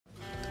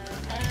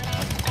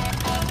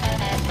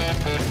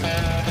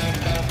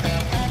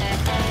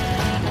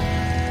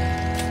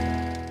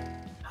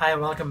Hi,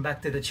 welcome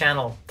back to the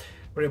channel.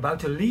 We're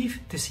about to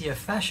leave to see a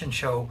fashion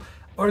show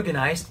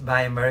organized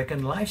by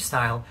American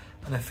Lifestyle,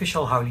 an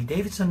official Harley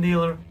Davidson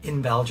dealer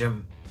in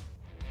Belgium.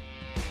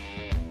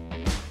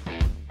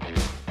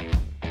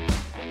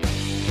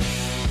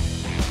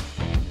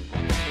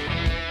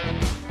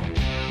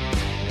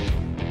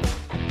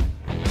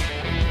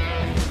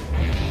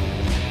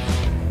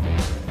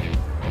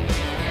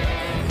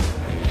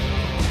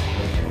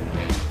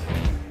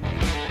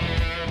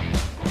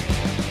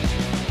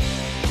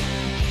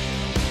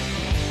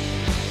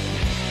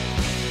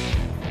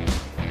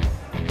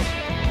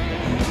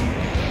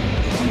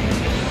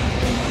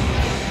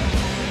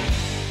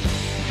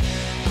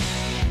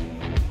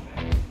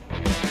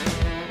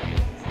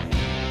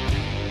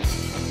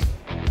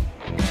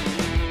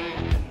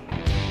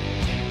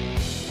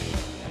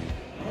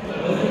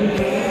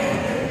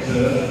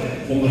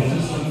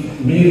 Ondertussen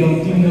meer dan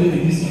 10e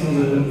editie van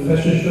de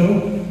Fashion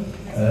Show.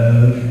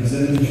 We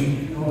zijn dus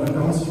nog een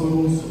kans voor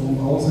ons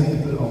om alles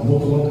aan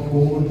bod te laten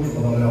komen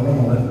wat we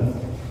allemaal hebben.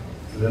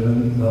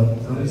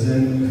 Er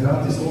zijn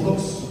gratis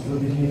hotdogs voor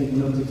diegenen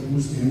die dat het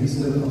moesten gemist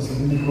hebben als ze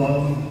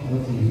binnenkwamen,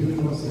 wat die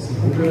gehuurd was. Is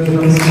ook een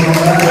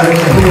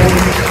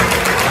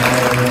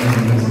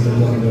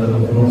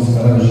voor ons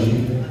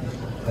gearrangeerd.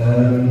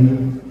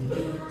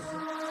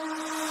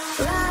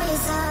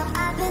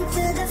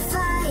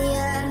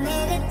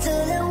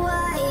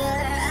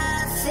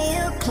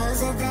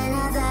 Closer than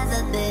I've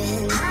ever been.